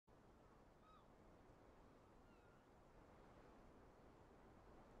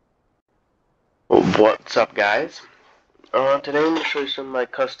What's up, guys? Today I'm going to show you some of my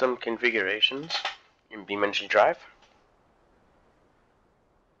custom configurations in BeamNG.Drive.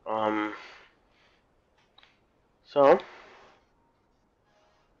 So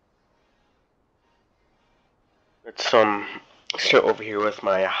let's start over here with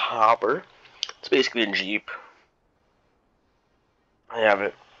my hopper. It's basically a Jeep. I have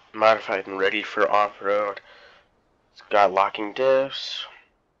it modified and ready for off-road. It's got locking diffs,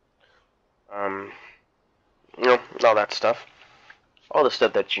 all that stuff. All the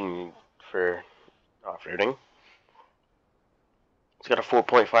stuff that you need for off-roading. It's got a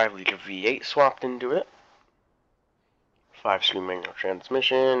 4.5 liter V8 swapped into it. 5-speed manual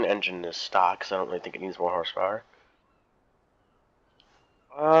transmission. Engine is stock, so I don't really think it needs more horsepower.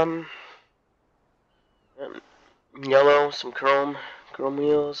 Yellow, some chrome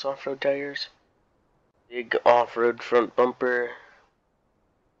wheels, off-road tires. Big off-road front bumper.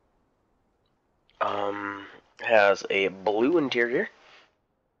 Has a blue interior.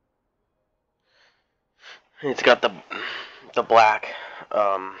 It's got the black,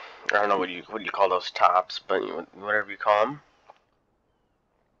 I don't know what you call those tops, but whatever you call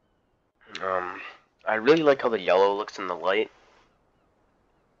them. I really like how the yellow looks in the light.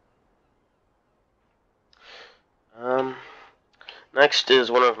 Next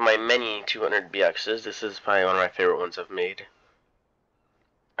is one of my many 200 BXs. This is probably one of my favorite ones I've made.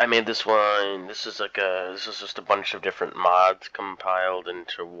 I made this one. This is just a bunch of different mods compiled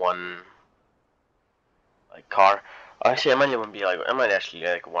into one car. Actually, I might actually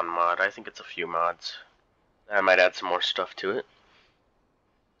like one mod. I think it's a few mods. I might add some more stuff to it.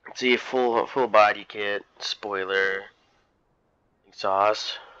 See, full body kit, spoiler,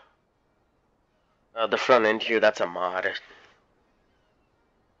 exhaust. The front end here, that's a mod.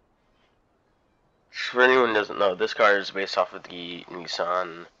 For anyone who doesn't know, this car is based off of the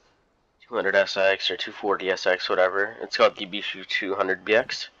Nissan 200SX or 240SX, whatever. It's called the BeamNG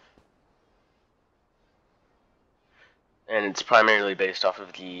 200BX. And it's primarily based off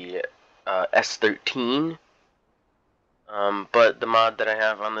of the S13. But the mod that I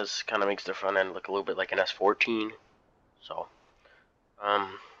have on this kind of makes the front end look a little bit like an S14. So,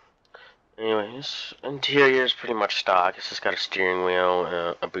 anyways, interior is pretty much stock. It's just got a steering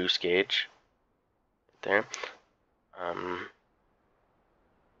wheel, a boost gauge there.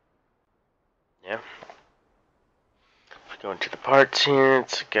 Yeah. If we go into the parts here,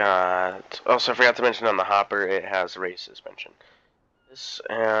 it's got. Also, I forgot to mention on the hopper, it has race suspension. This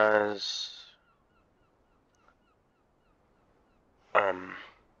has a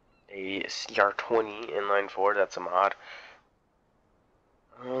CR20 inline 4. That's a mod.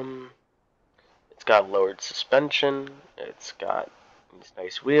 It's got lowered suspension. It's got these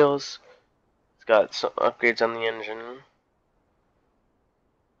nice wheels. It's got some upgrades on the engine.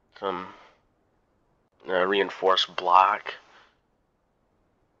 Some reinforced block.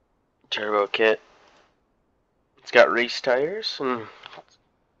 Turbo kit. It's got race tires and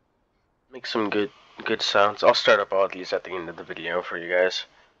makes some good sounds. I'll start up all of these at the end of the video for you guys.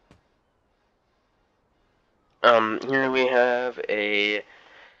 Here we have a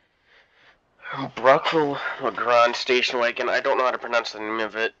Bruckle Legrand station wagon. I don't know how to pronounce the name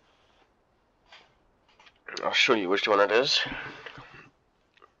of it. I'll show you which one it is.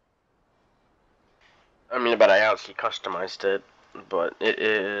 But I actually customized it, but it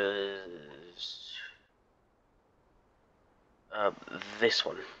is this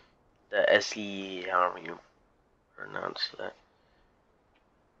one, the SE, however you pronounce that.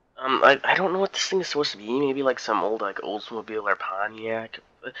 I don't know what this thing is supposed to be. Maybe like some old Oldsmobile or Pontiac,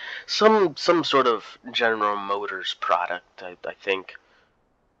 some sort of General Motors product. I think.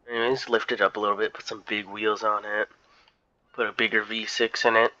 Anyways, lift it up a little bit, put some big wheels on it, put a bigger V6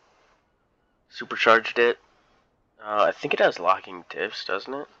 in it, supercharged it. I think it has locking diffs,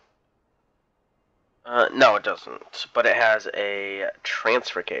 doesn't it? No, it doesn't. But it has a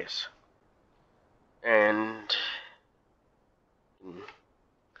transfer case. And let's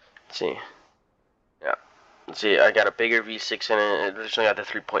see. Yeah. Let's see, I got a bigger V6 in it. It originally got the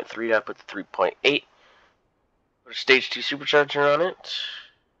 3.3, I put the 3.8. Put a stage 2 supercharger on it.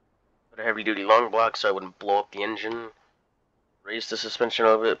 Put a heavy duty long block so I wouldn't blow up the engine. Raised the suspension a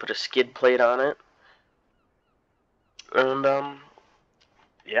little bit, put a skid plate on it. And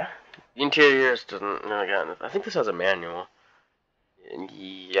yeah. The interior doesn't really got. I think this has a manual.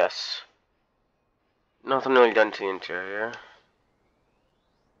 Yes. Nothing really done to the interior.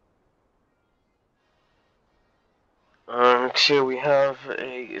 Next here we have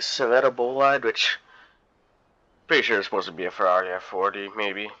a Civetta Bolide, which pretty sure is supposed to be a Ferrari F40,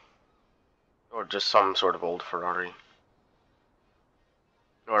 maybe, or just some sort of old Ferrari.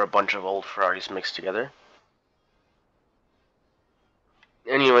 or a bunch of old Ferraris mixed together.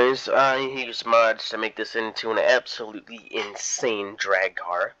 Anyways, I used mods to make this into an absolutely insane drag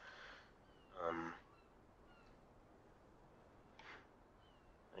car.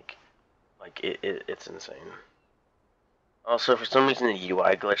 It's insane. Also, for some reason the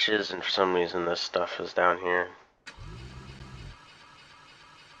UI glitches, and for some reason this stuff is down here.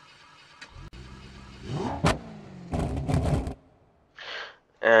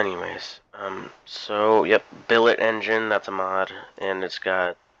 Anyways, so yep, billet engine, that's a mod, and it's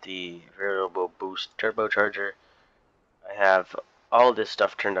got the variable boost turbocharger. I have all this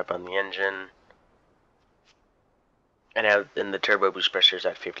stuff turned up on the engine, and the turbo boost pressure is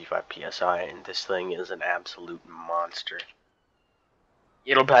at 55 psi, and this thing is an absolute monster.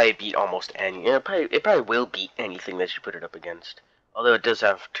 It'll probably beat almost any. It probably will beat anything that you put it up against. Although it does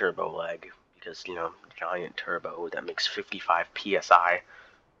have turbo lag because giant turbo that makes 55 psi.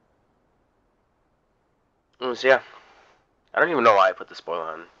 So yeah, I don't even know why I put the spoil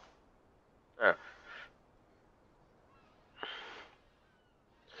on. Oh.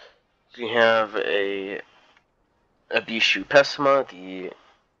 So you have a Bishu Pessima, the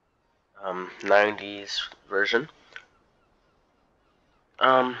 90s version.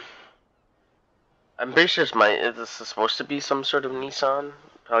 I'm pretty sure this is supposed to be some sort of Nissan,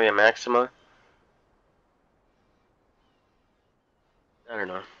 probably a Maxima. I don't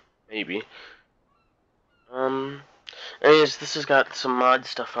know, maybe. Anyways, this has got some mod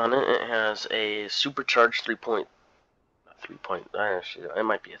stuff on it. It has a supercharged 3 point, actually, it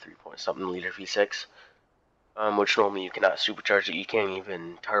might be a 3 point something liter V6. Which normally you cannot supercharge it. You can't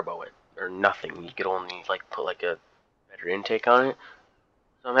even turbo it or nothing. You could only put a better intake on it.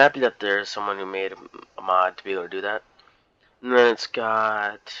 So I'm happy that there's someone who made a mod to be able to do that. And then it's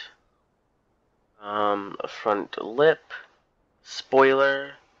got a front lip,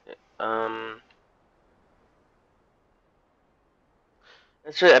 spoiler,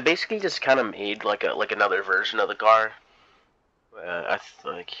 that's right. I basically just kind of made like another version of the car. I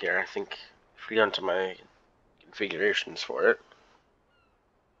think if we go into my configurations for it.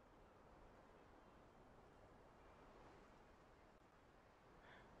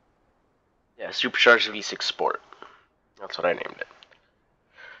 Yeah, supercharged V6 Sport. That's what I named it.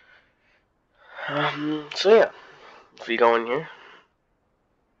 So yeah, if we go in here,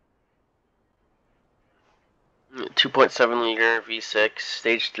 2.7 liter V6,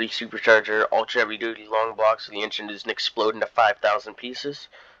 stage 3 supercharger, ultra heavy duty long block, so the engine doesn't explode into 5,000 pieces.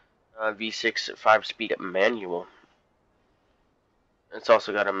 V6 5-speed manual. It's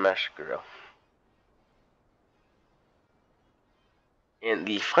also got a mesh grille. And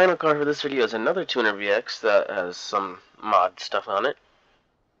the final car for this video is another Tuner VX that has some mod stuff on it.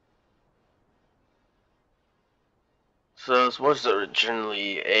 So this was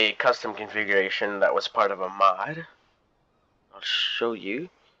originally a custom configuration that was part of a mod. I'll show you.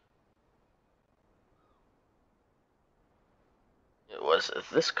 It was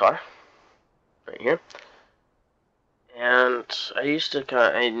this car right here. And I used to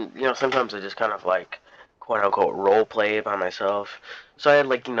sometimes I just kind of quote unquote role play by myself. So I had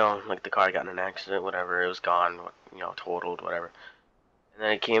the car got in an accident, whatever, it was gone, totaled, whatever. And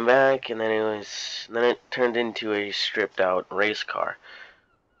then it came back, and then it turned into a stripped out race car.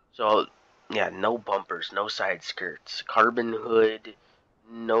 So yeah, no bumpers, no side skirts, carbon hood,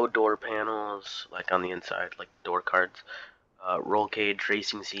 no door panels on the inside, like door cards, roll cage,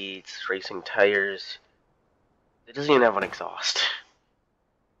 racing seats, racing tires. It doesn't even have an exhaust.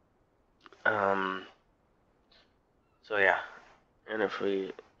 So yeah, and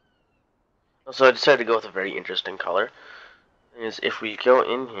so I decided to go with a very interesting color. Is if we go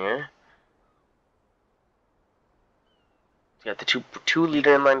in here, it's got the 2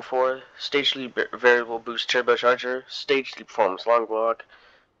 liter inline 4, stage 3 variable boost turbocharger, stage 3 performance long block,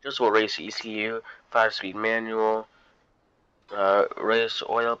 adjustable race ECU, 5-speed manual, race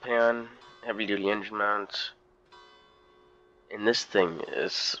oil pan, heavy duty engine mounts, and this thing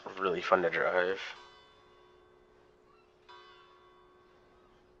is really fun to drive.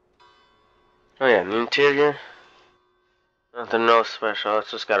 Oh yeah, the interior, nothing no special,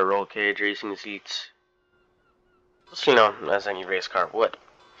 it's just got a roll cage, racing seats, just as any race car would.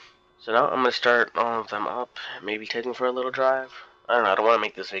 So now I'm going to start all of them up, maybe take them for a little drive. I don't know, I don't want to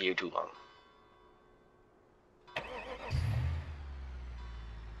make this video too long.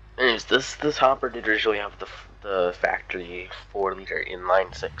 Anyways, this hopper did originally have the factory 4 liter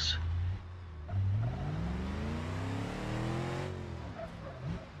inline 6.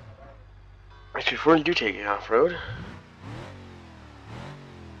 Actually, before we do take it off-road,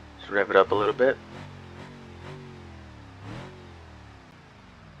 let's rev it up a little bit.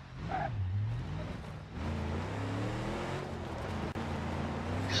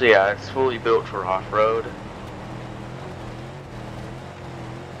 So yeah, it's fully built for off-road.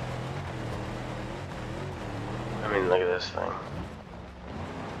 I mean, look at this thing.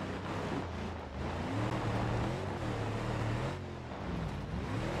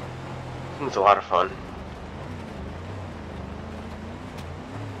 It's a lot of fun.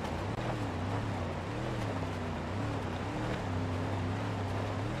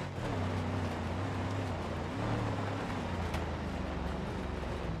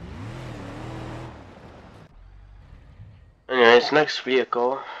 Anyways, next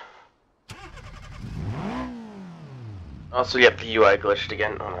vehicle. Also, yep, the UI glitched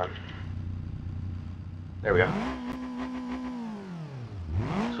again. Hold on. There we go.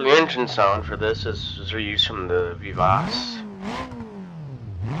 So the engine sound for this is reused from the Vivas.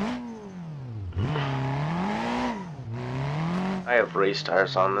 I have race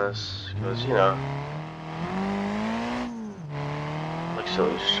tires on this because, you know, like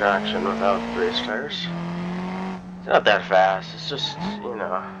silly distraction without race tires. It's not that fast. It's just, you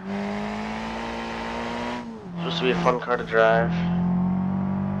know, supposed to be a fun car to drive.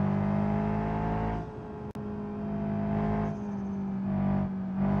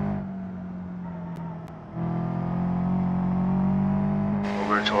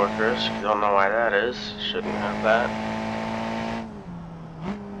 Over torque risk. Don't know why that is. Shouldn't have that.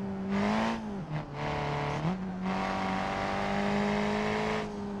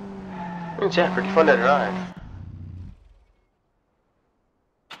 It's yeah, pretty fun to drive.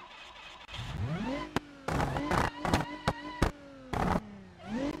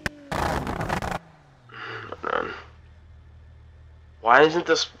 Why isn't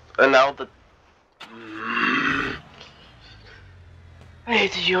this now the? I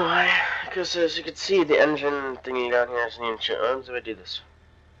hate the UI because, as you can see, the engine thingy down here is an ancient. How do I do this?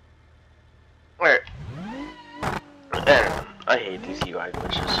 Alright. I hate these UI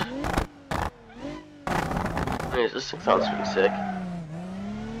glitches. Anyways, this thing sounds pretty sick.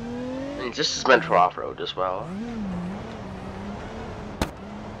 And this is meant for off-road as well.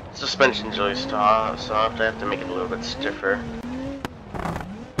 Suspension's really soft. I have to make it a little bit stiffer,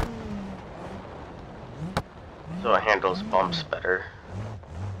 so it handles bumps better.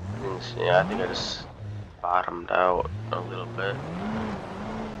 And yeah, I think I just bottomed out a little bit.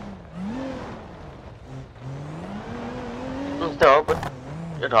 No, but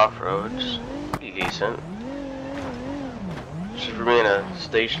good off-road's pretty decent. Should for being a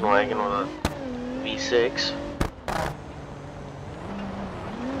station wagon with a V6.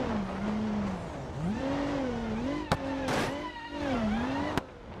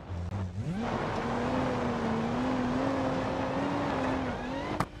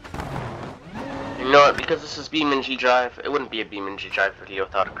 You know what, because this is BeamNG.Drive, it wouldn't be a BeamNG.Drive video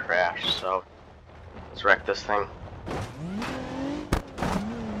without a crash, so let's wreck this thing.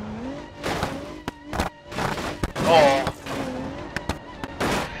 Oh!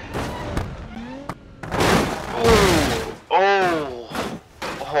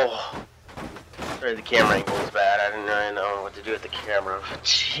 Sorry, the camera angle was bad. I didn't really know what to do with the camera.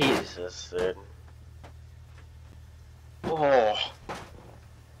 Jesus, dude. Oh.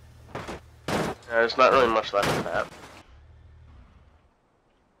 There's not really much left of that.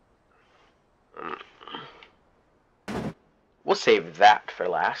 We'll save that for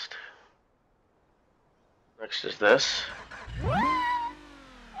last. Next is this.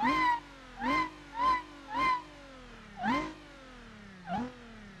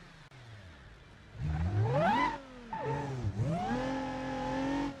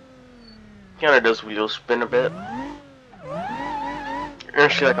 Kinda does wheel spin a bit.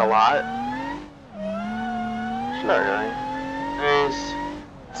 Actually, like a lot. It's not really.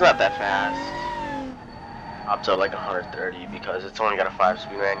 It's not that fast. Up to like 130 because it's only got a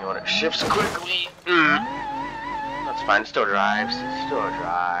 5-speed manual and it shifts quickly. That's fine. It still drives. It still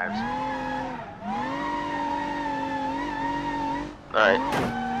drives.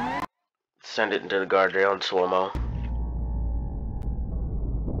 Alright. Send it into the guardrail in slow-mo.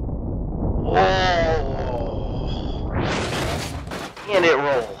 Oh! And it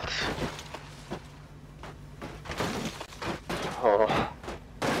rolled. Oh.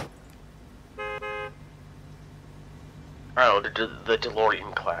 Oh, the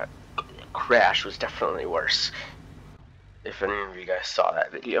DeLorean crash was definitely worse. If any of you guys saw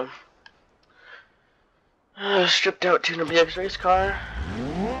that video. Stripped out Tuna BX race car.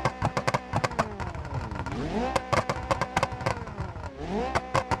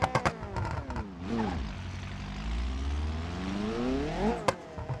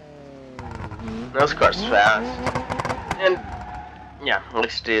 This car's fast. And yeah,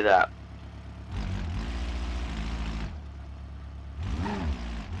 let's do that.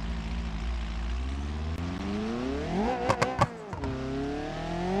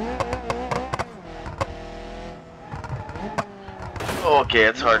 Okay,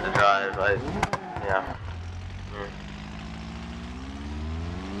 it's hard to drive. Yeah.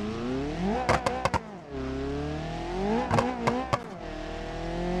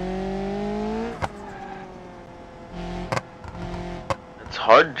 It's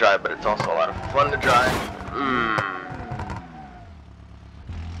hard to drive, but it's also a lot of fun to drive.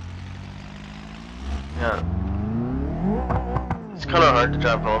 Yeah. It's kind of hard to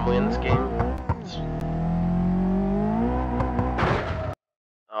drive normally in this game.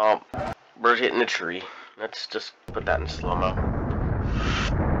 Oh, we're hitting a tree. Let's just put that in slow-mo.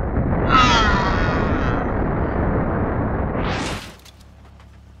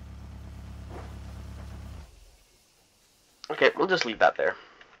 Okay, we'll just leave that there.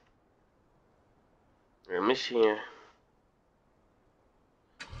 Let me see here.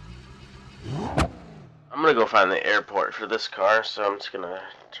 I'm gonna go find the airport for this car, so I'm just gonna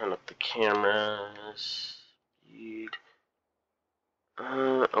turn up the camera speed.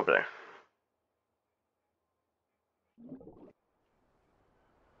 Over there.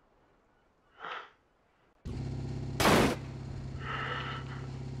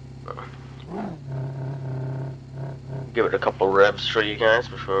 Give it a couple revs for you guys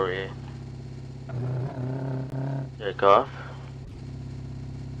before we take off.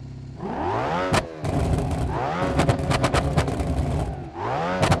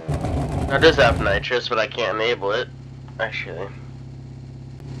 Now, it does have nitrous, but I can't enable it, actually.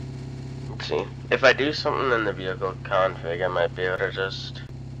 Let's see. If I do something in the vehicle config, I might be able to just...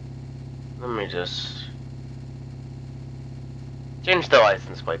 Let me just... change the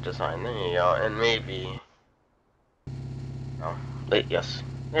license plate design. There you go. And maybe... Oh, wait, yes.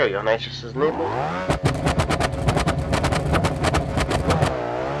 There we go. Nitrous is enabled.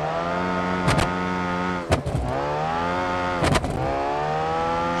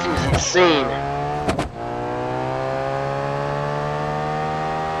 Seems insane.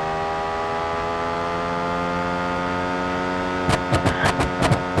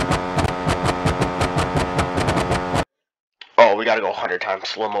 Oh, we gotta go 100 times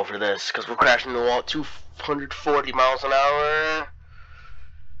slow-mo for this, because we're crashing the wall at 240 miles an hour.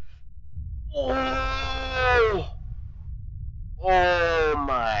 Oh! Oh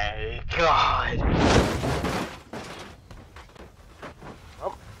my god.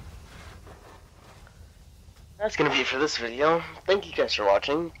 Well, that's gonna be it for this video. Thank you guys for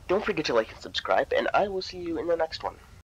watching. Don't forget to like and subscribe, and I will see you in the next one.